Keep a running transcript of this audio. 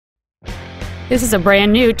This is a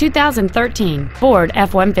brand new 2013 Ford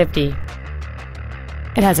F-150.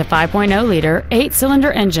 It has a 5.0-liter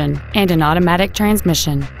 8-cylinder engine and an automatic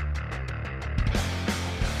transmission.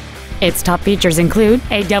 Its top features include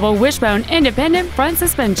a double wishbone independent front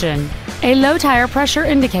suspension, a low tire pressure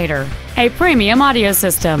indicator, a premium audio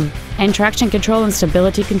system, and traction control and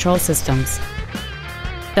stability control systems.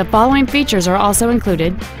 The following features are also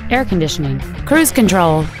included: air conditioning, cruise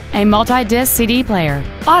control, a multi-disc CD player,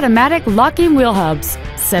 automatic locking wheel hubs,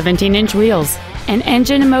 17-inch wheels, an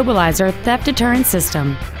engine immobilizer theft deterrent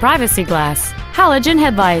system, privacy glass, halogen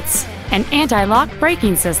headlights, an anti-lock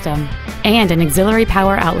braking system, and an auxiliary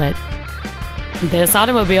power outlet. This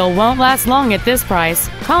automobile won't last long at this price.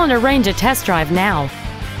 Call and arrange a test drive now.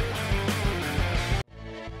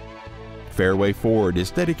 Fairway Ford is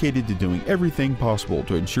dedicated to doing everything possible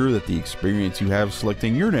to ensure that the experience you have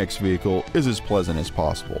selecting your next vehicle is as pleasant as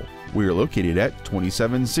possible. We are located at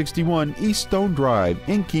 2761 East Stone Drive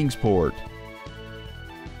in Kingsport.